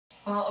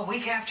Well, a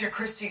week after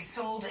Christie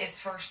sold its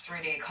first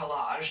 3D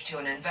collage to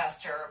an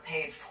investor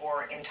paid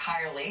for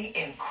entirely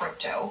in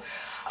crypto,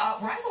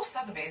 rival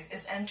Sotheby's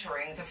is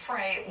entering the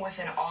fray with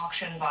an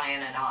auction by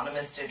an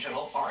anonymous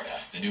digital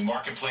artist. The new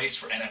marketplace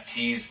for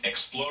NFTs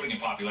exploding in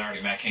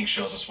popularity. Matt King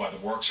shows us why the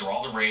works are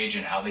all the rage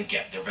and how they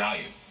get their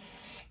value.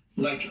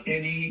 Like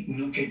any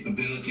new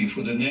capability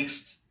for the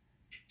next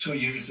 2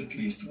 years at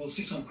least, we'll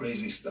see some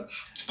crazy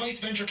stuff.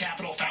 Spice Venture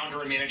Capital founder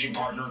and managing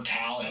partner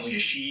Tal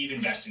Eliashiv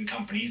invests in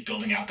companies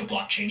building out the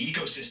blockchain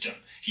ecosystem.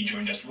 He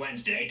joined us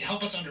Wednesday to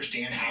help us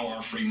understand how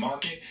our free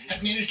market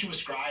has managed to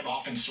ascribe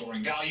often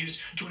soaring values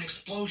to an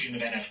explosion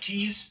of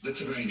NFTs. That's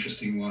a very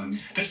interesting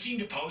one. That seem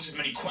to pose as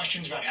many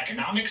questions about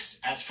economics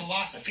as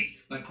philosophy.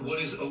 Like,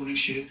 what is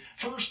ownership?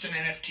 First, an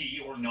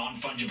NFT, or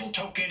non-fungible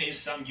token, is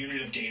some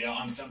unit of data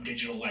on some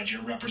digital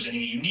ledger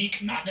representing a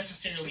unique, not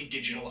necessarily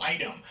digital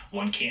item.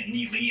 One can't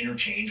neatly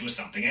interchange with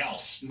something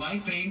else. My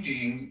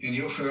painting and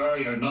your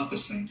Ferrari are not the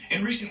same.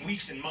 In recent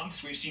weeks and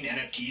months, we've seen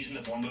NFTs in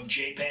the form of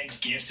JPEGs,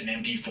 GIFs, and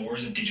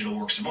MP4s of digital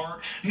works of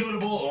art,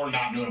 notable or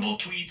not notable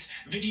tweets,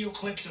 video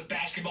clips of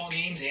basketball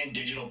games, and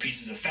digital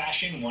pieces of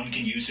fashion one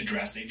can use to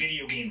dress a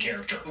video game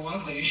character. One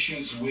of the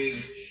issues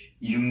with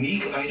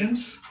unique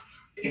items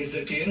is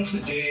that at the end of the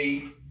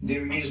day,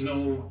 there is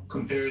no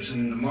comparison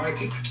in the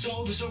market.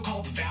 So the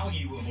so-called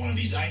value of one of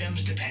these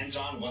items depends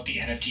on what the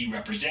NFT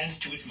represents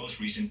to its most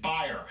recent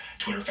buyer.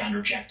 Twitter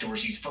founder Jack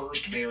Dorsey's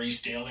first, very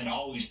stale and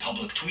always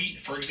public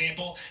tweet, for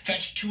example,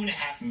 fetched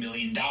 $2.5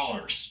 million.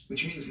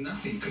 Which means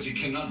nothing, because you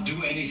cannot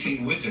do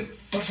anything with it.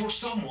 But for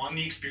someone,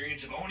 the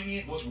experience of owning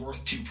it was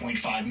worth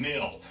 $2.5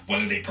 million.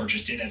 Whether they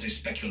purchased it as a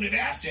speculative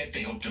asset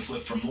they hope to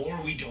flip for more,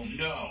 we don't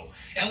know.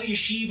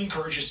 Eliashiv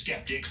encourages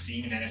skeptics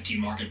seeing an NFT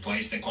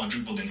marketplace that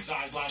quadrupled in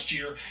size last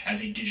year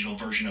as a digital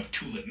version of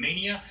Tulip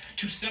Mania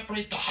to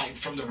separate the hype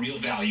from the real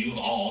value of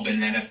all that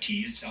an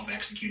NFT's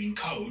self-executing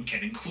code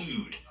can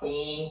include.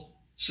 All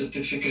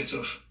certificates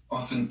of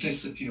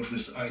authenticity of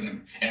this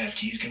item.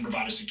 NFTs can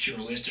provide a secure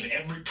list of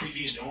every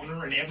previous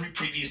owner and every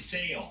previous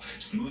sale,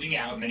 smoothing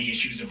out many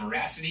issues of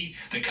veracity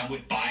that come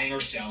with buying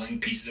or selling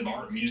pieces of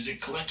art, music,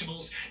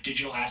 collectibles,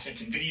 digital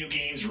assets and video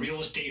games,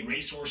 real estate,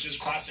 racehorses,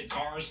 classic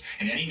cars,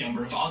 and any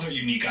number of other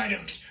unique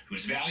items,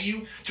 whose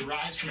value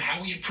derives from how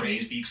we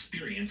appraise the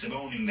experience of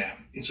owning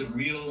them. It's a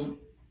real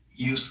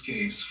use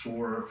case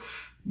for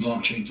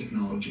blockchain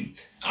technology.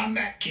 I'm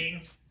Matt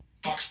King,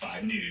 Fox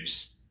 5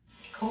 News.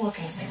 Cool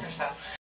looking sneakers, though.